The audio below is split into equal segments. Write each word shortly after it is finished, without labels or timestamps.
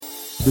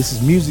This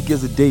is Music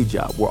as a Day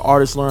Job, where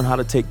artists learn how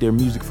to take their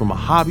music from a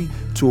hobby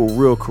to a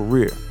real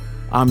career.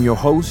 I'm your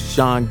host,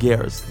 Sean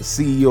Garris, the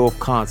CEO of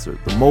Concert,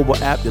 the mobile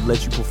app that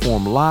lets you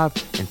perform live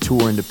and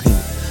tour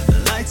independent.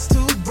 Lights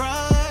too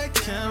bright,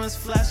 cameras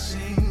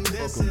flashing.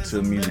 Welcome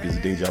to Music as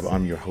a Day Job.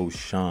 I'm your host,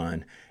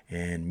 Sean,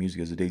 and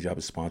Music as a Day Job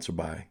is sponsored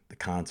by the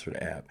Concert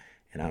app,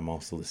 and I'm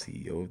also the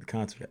CEO of the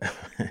Concert app.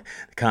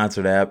 The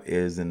Concert app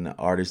is an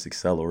artist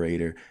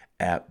accelerator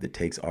app that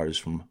takes artists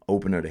from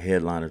opener to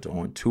headliner to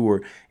on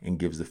tour and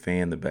gives the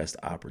fan the best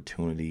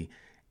opportunity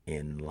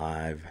in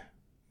live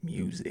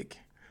music.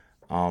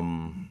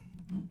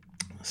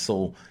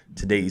 So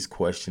today's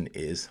question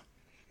is,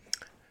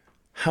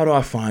 how do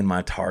I find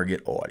my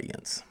target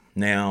audience?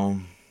 Now,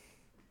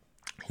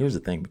 here's the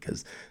thing,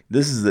 because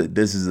this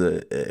is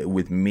a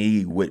with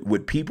me,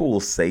 what people will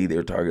say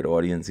their target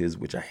audience is,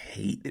 which I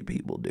hate that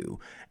people do.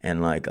 And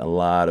like a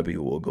lot of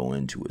people will go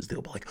into is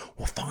they'll be like,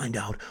 well, find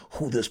out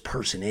who this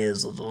person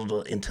is,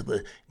 into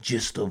the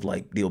gist of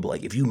like, they'll be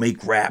like, if you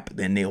make rap,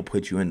 then they'll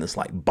put you in this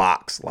like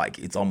box. Like,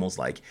 it's almost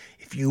like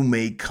if you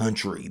make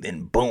country,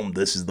 then boom,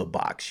 this is the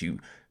box you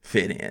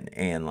fit in.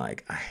 And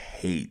like, I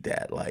hate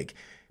that, like,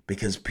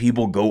 because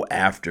people go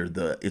after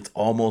it's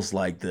almost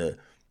like the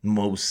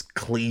most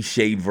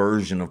cliche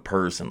version of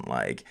person.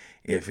 Like,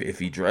 if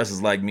he dresses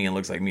like me and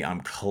looks like me,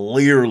 I'm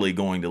clearly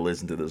going to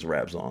listen to this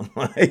rap song.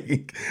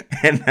 Like,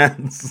 and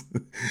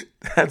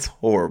that's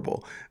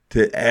horrible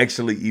to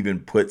actually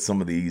even put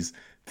some of these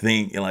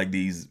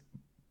these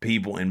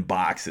people in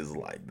boxes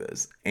like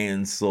this.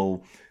 And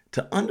so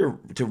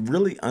to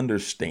really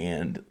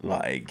understand,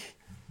 like,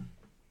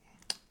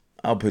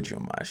 I'll put you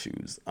in my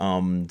shoes.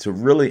 To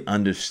really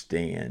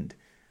understand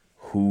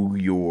who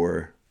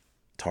your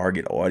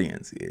target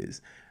audience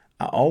is,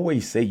 I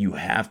always say you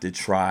have to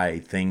try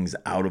things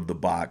out of the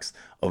box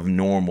of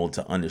normal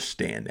to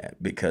understand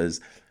that.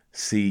 Because,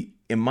 see,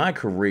 in my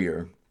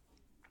career,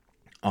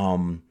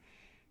 the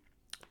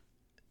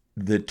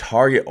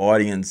target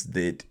audience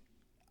that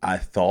I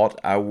thought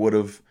I would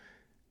have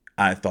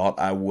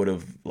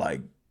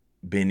like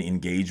been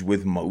engaged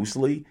with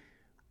mostly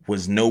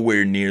was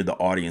nowhere near the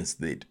audience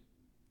that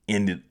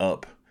ended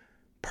up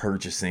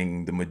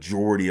purchasing the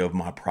majority of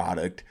my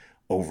product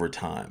over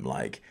time.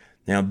 Like,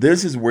 now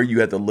this is where you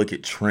have to look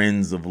at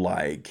trends of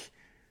like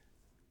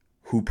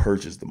who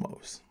purchased the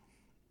most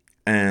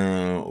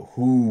and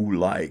who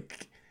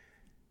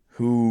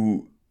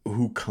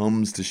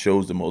comes to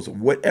shows the most,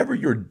 whatever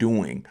you're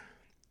doing.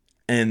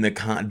 And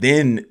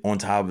then on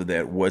top of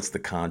that, what's the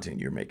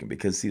content you're making?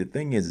 Because see, the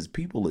thing is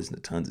people listen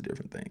to tons of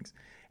different things,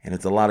 and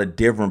it's a lot of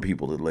different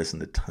people that listen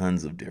to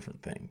tons of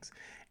different things.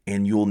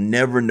 And you'll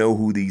never know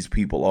who these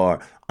people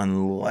are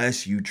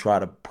unless you try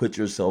to put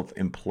yourself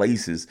in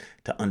places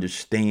to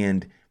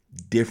understand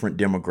different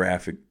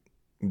demographics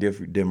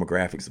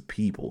of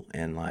people.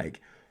 And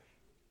like,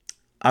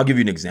 I'll give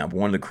you an example.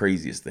 One of the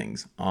craziest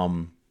things.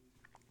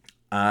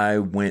 I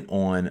went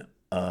on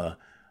a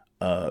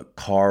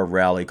car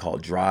rally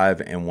called Drive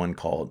and one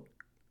called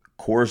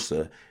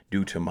Corsa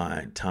due to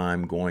my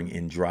time going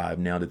in Drive.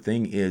 Now the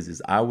thing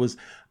is I was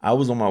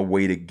on my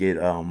way to get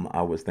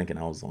I was thinking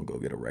I was gonna go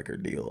get a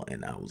record deal,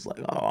 and I was like,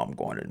 oh, I'm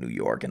going to New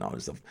York and all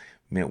this stuff.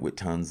 Met with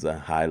tons of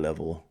high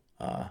level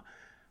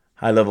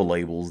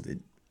labels that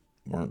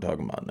weren't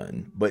talking about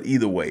nothing. But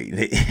either way,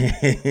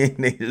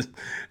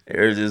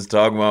 they're just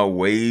talking about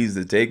ways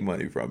to take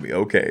money from me.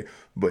 Okay,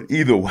 but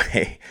either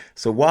way,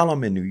 so while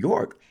I'm in New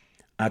York,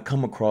 I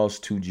come across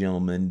two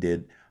gentlemen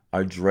that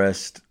are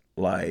dressed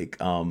like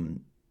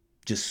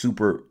just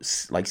super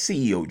like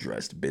CEO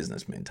dressed,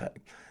 businessman type.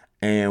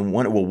 And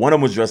one of them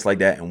was dressed like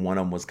that, and one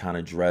of them was kind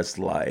of dressed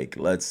like,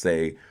 let's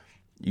say,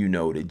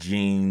 the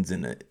jeans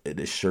and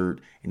the shirt.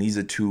 And these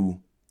are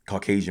two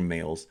Caucasian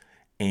males,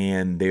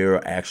 and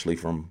they're actually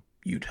from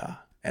Utah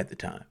at the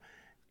time.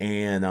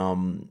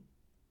 And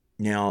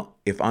now,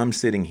 if I'm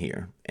sitting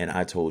here and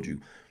I told you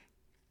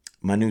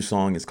my new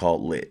song is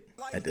called Lit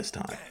at this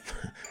time,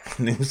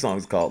 my new song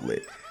is called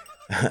Lit.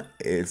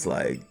 It's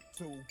like,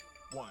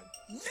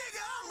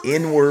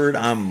 N-word,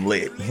 I'm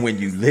lit. When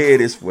you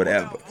lit, it's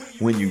whatever.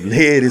 When you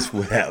lit, it's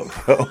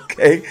whatever.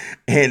 Okay?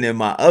 And then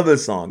my other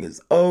song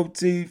is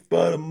OT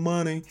for the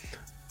money.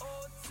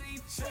 OT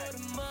for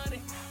the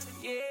money.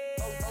 Yeah.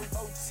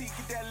 OT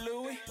get that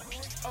Louis.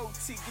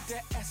 OT get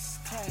that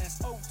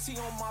S-Class. OT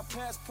on my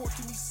passport.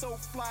 Keep me so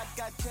fly.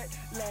 Got jet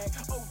lag.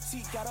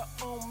 OT gotta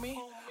own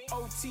me.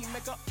 OT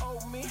make her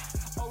owe me.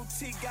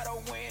 OT gotta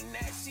win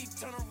that. She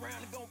turn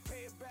around and gon'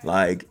 pay it back.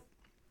 Like,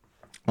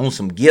 on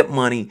some get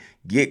money,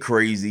 get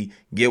crazy,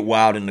 get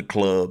wild in the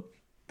club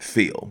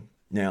feel.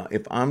 Now,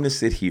 if I'm to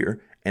sit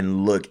here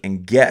and look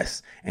and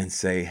guess and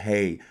say,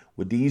 hey,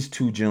 with these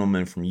two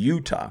gentlemen from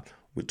Utah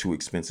with two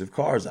expensive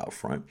cars out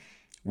front,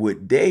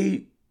 would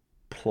they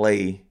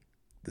play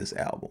this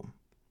album?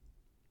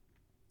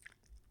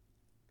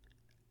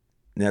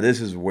 Now,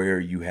 this is where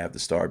you have to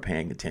start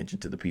paying attention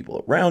to the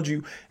people around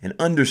you and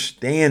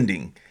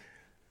understanding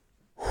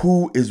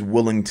who is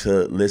willing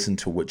to listen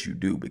to what you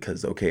do?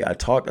 Because okay, I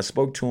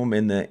spoke to them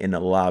in the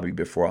lobby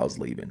before I was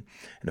leaving,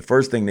 and the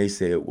first thing they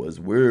said was,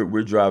 we're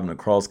driving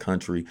across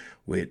country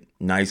with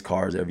nice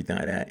cars, everything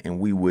like that, and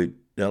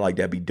they're like,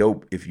 that'd be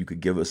dope if you could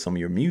give us some of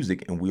your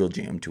music and we'll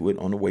jam to it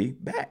on the way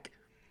back.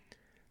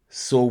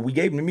 So we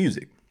gave them the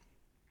music.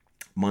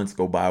 Months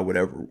go by,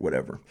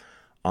 whatever.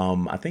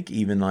 I think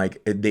even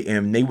like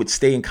they would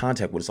stay in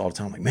contact with us all the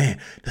time. Like, man,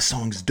 the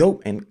song's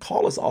dope, and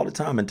call us all the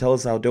time and tell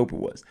us how dope it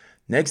was.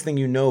 Next thing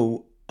you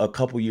know, a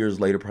couple years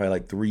later, probably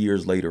like 3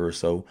 years later or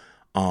so,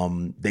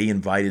 they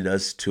invited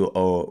us to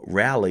a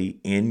rally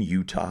in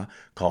Utah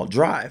called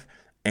Drive.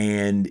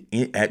 And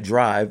at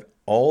Drive,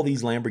 all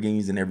these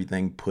Lamborghinis and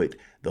everything put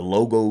the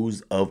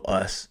logos of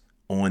us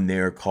on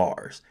their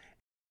cars.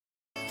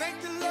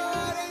 Thank the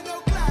Lord, ain't no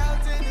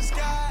clouds in the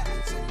sky,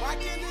 so I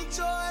can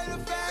enjoy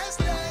the fast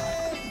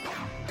lane.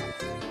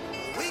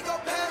 We go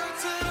pedal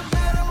to the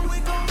metal, we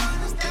gon'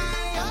 run this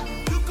thing up.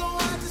 You gon'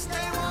 have to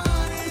stay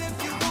 100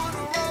 if you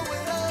wanna roll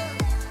with us.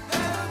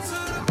 Pedal to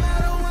the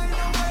metal, ain't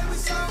no way we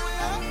slow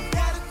it up.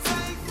 Got a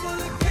tank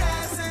full of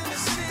gas and the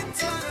shit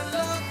ton of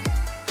love.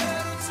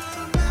 Pedal to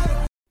the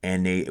metal.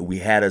 And we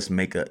had us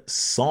make a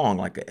song,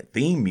 like a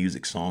theme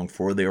music song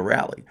for their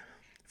rally.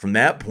 From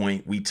that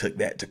point, we took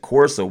that to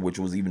Corsa, which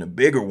was even a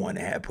bigger one.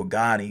 It had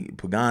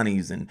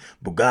Paganis and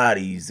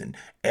Bugattis and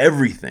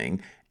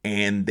everything.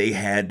 And they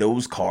had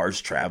those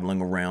cars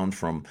traveling around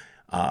from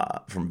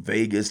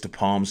Vegas to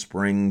Palm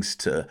Springs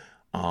to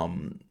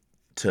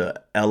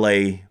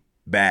LA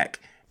back.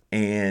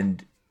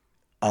 And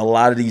a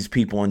lot of these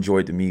people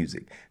enjoyed the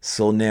music.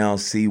 So now,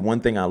 see, one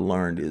thing I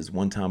learned is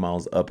one time I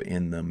was up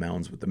in the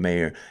mountains with the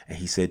mayor, and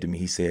he said to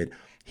me,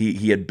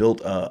 he had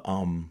built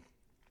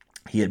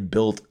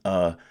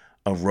a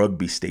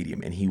rugby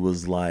stadium, and he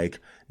was like,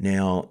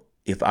 now,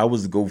 if I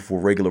was to go for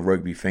regular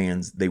rugby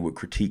fans, they would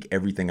critique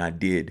everything I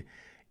did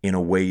in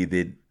a way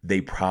that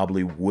they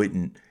probably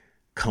wouldn't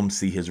come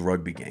see his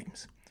rugby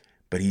games.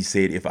 But he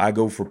said, if I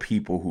go for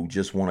people who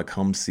just want to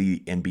come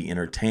see and be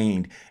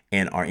entertained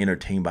and are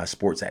entertained by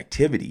sports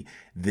activity,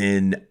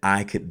 then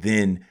I could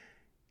then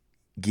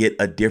get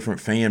a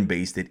different fan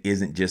base that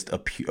isn't just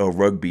a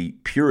rugby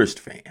purist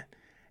fan.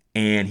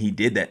 And he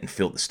did that and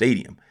filled the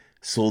stadium.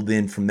 So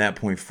then from that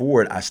point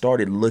forward, I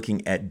started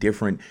looking at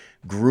different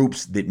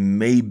groups that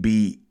may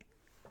be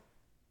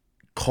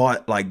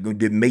caught, like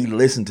that may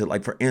listen to,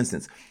 like, for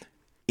instance,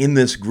 in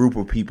this group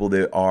of people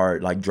that are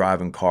like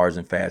driving cars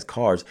and fast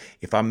cars,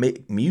 if I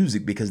make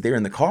music, because they're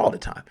in the car all the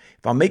time,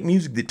 if I make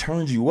music that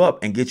turns you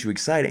up and gets you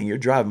excited and you're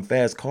driving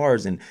fast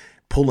cars and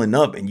pulling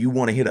up and you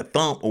want to hit a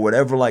thump or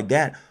whatever like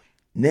that,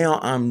 now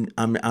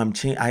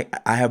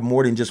I have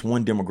more than just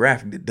one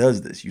demographic that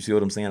does this. You see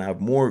what I'm saying? I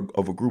have more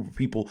of a group of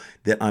people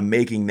that I'm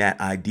making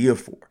that idea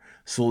for.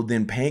 So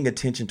then paying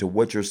attention to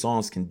what your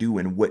songs can do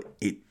and what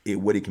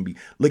it can be.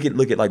 Look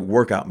at like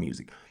workout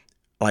music.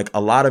 Like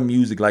a lot of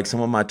music, like some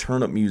of my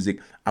turn up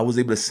music, I was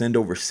able to send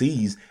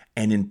overseas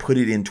and then put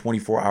it in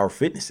 24-hour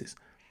fitnesses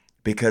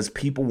because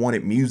people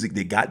wanted music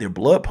that got their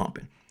blood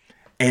pumping.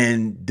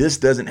 And this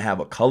doesn't have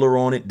a color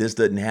on it. This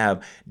doesn't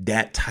have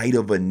that tight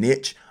of a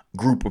niche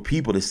group of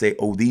people to say,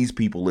 oh, these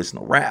people listen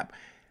to rap.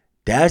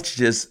 That's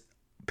just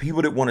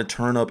people that want to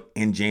turn up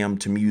and jam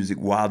to music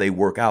while they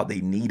work out.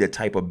 They need a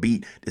type of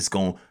beat that's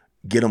going to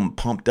get them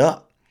pumped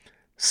up.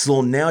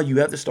 So now you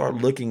have to start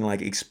looking, like,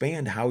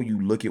 expand how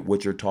you look at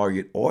what your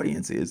target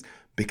audience is,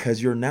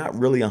 because you're not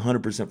really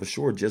 100% for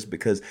sure just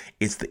because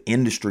it's the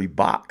industry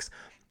box.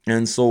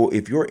 And so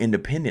if you're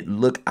independent,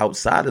 look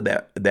outside of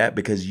that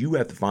because you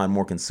have to find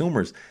more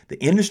consumers.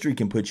 The industry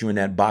can put you in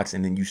that box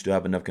and then you still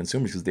have enough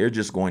consumers because they're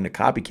just going to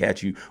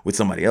copycat you with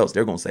somebody else.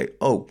 They're going to say,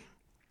 oh,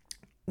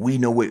 we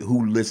know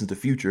who listens to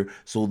Future,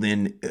 so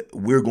then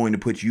we're going to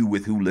put you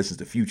with who listens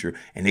to Future,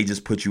 and they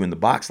just put you in the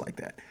box like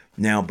that.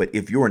 Now, but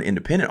if you're an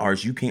independent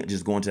artist, you can't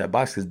just go into that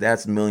box because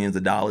that's millions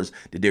of dollars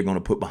that they're going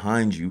to put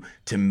behind you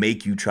to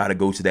make you try to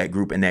go to that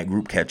group and that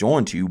group catch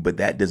on to you, but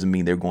that doesn't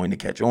mean they're going to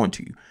catch on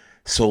to you.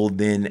 So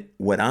then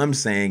what I'm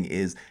saying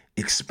is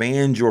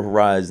expand your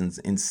horizons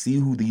and see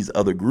who these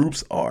other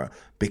groups are,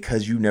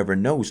 because you never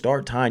know.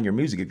 Start tying your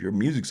music. If your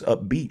music's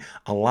upbeat,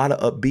 a lot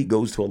of upbeat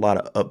goes to a lot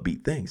of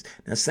upbeat things.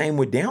 Now, same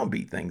with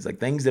downbeat things, like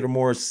things that are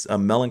more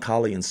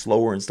melancholy and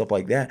slower and stuff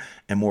like that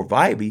and more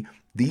vibey.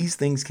 These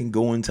things can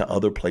go into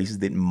other places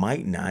that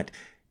might not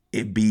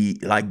be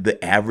like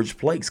the average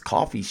place,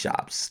 coffee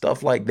shops,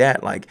 stuff like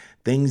that, like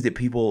things that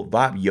people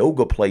vibe,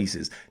 yoga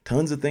places,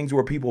 tons of things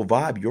where people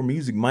vibe. Your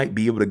music might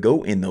be able to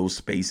go in those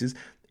spaces.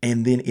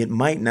 And then it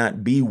might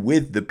not be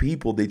with the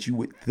people that you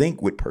would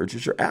think would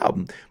purchase your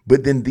album.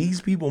 But then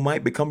these people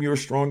might become your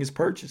strongest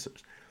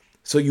purchasers.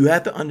 So you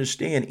have to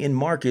understand in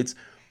markets,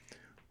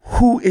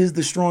 who is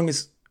the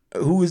strongest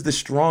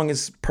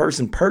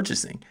person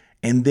purchasing.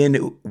 And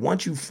then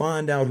once you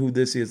find out who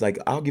this is, like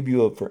I'll give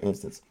you for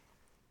instance,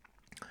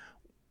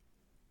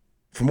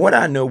 from what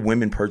I know,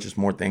 women purchase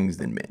more things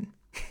than men.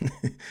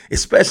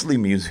 especially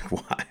music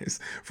wise,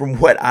 from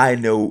what I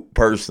know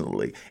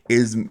personally,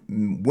 is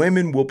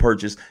women will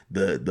purchase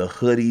the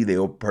hoodie,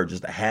 they'll purchase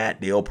the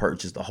hat, they'll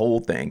purchase the whole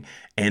thing,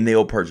 and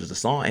they'll purchase the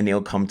song, and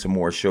they'll come to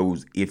more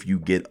shows if you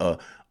get a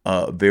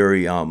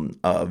very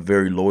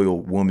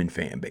loyal woman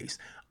fan base.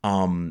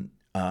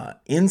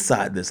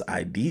 Inside this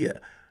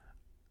idea,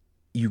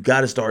 you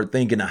got to start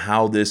thinking of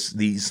how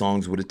these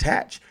songs would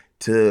attach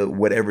to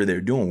whatever they're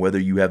doing, whether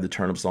you have the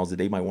turn up songs that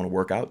they might want to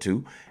work out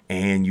to,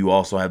 and you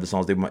also have the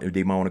songs they might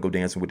want to go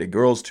dancing with their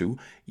girls to.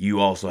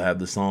 You also have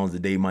the songs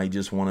that they might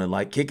just want to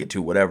like kick it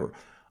to, whatever.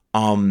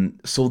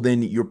 So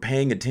then you're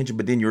paying attention,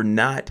 but then you're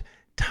not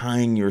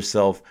tying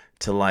yourself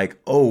to like,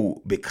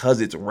 oh, because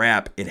it's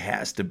rap, it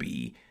has to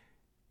be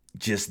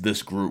just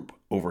this group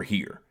over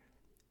here.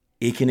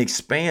 It can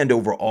expand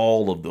over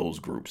all of those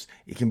groups.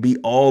 It can be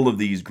all of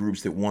these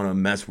groups that want to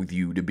mess with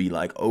you to be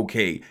like,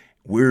 okay,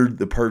 we're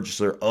the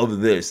purchaser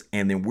of this,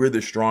 and then we're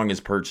the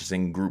strongest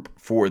purchasing group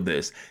for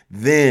this.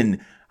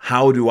 Then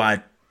how do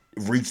I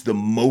reach the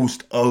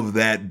most of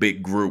that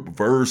big group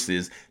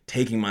versus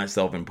taking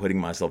myself and putting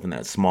myself in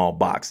that small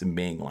box and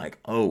being like,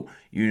 oh,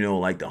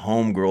 like the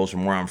homegirls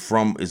from where I'm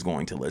from is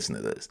going to listen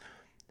to this.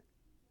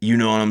 You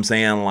know what I'm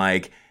saying?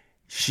 Like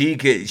she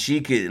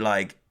could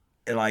like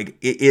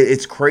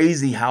it's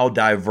crazy how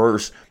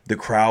diverse the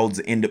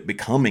crowds end up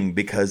becoming,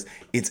 because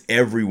it's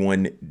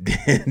everyone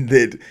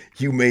that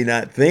you may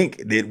not think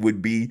that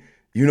would be,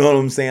 you know what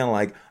I'm saying?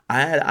 Like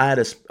I had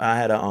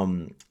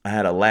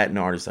a Latin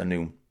artist I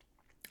knew,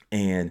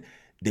 and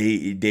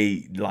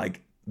they like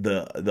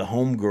the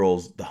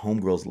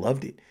homegirls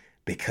loved it,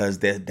 because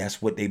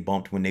that's what they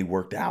bumped when they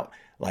worked out.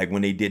 Like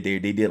when they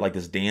did like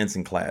this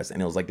dancing class,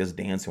 and it was like this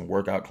dancing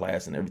workout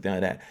class and everything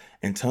like that.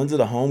 And tons of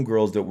the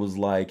homegirls that was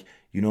like,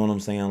 you know what I'm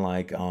saying?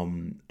 Like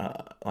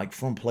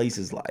from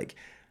places like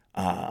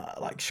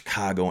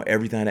Chicago and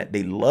everything like that,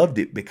 they loved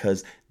it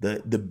because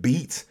the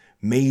beats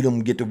made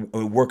them get to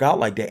work out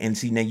like that. And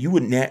see, now you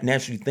would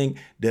naturally think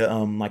that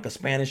like a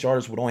Spanish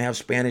artist would only have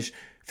Spanish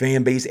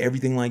fan base,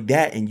 everything like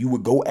that, and you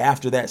would go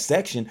after that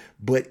section.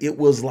 But it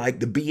was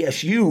like the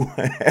BSU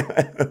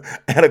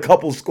at a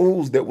couple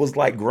schools that was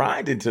like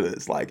grinding to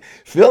this, like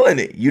feeling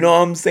it, you know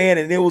what I'm saying?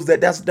 And it was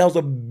that was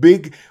a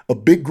big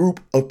group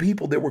of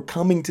people that were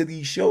coming to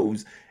these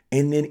shows.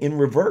 And then in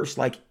reverse,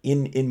 like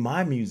in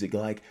my music,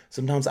 like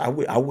sometimes I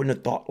wouldn't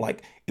have thought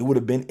like it would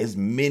have been as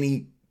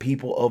many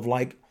people of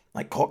like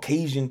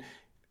Caucasian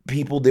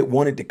people that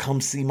wanted to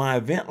come see my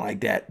event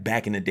like that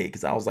back in the day,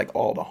 because I was like,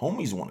 all the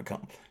homies want to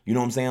come. You know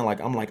what I'm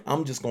saying?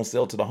 I'm just gonna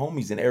sell to the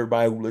homies, and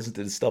everybody who listens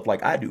to the stuff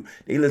like I do,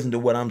 they listen to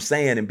what I'm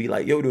saying and be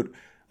like, yo, dude,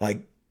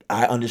 like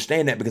I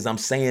understand that because I'm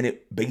saying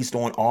it based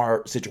on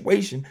our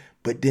situation.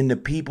 But then the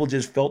people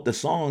just felt the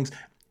songs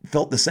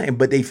felt the same,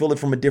 but they feel it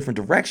from a different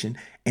direction.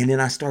 And then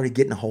I started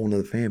getting a whole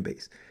nother fan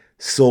base.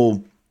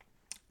 So,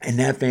 and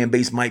that fan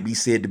base might be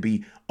said to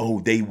be, oh,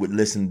 they would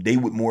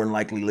more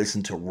likely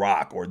listen to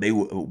rock, or they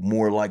would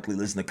more likely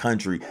listen to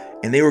country,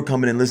 and they were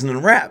coming and listening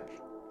to rap.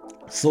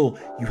 So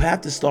you have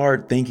to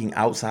start thinking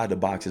outside the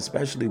box,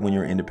 especially when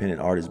you're an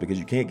independent artist, because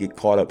you can't get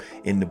caught up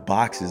in the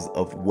boxes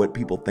of what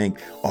people think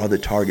are the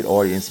target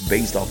audience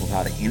based off of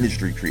how the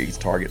industry creates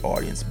target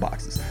audience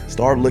boxes.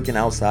 Start looking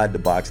outside the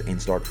box and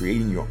start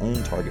creating your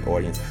own target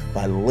audience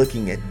by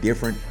looking at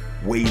different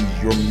ways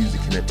your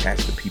music can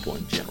attach to people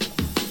in general.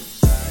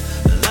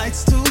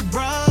 Lights too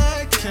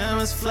bright,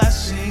 cameras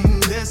flashing,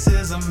 this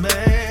is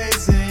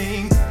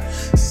amazing.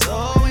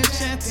 So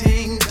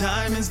enchanting,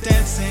 diamonds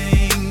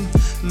dancing,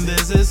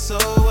 this is so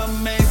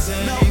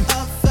amazing. No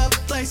other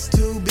place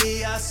to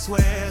be, I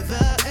swear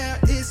that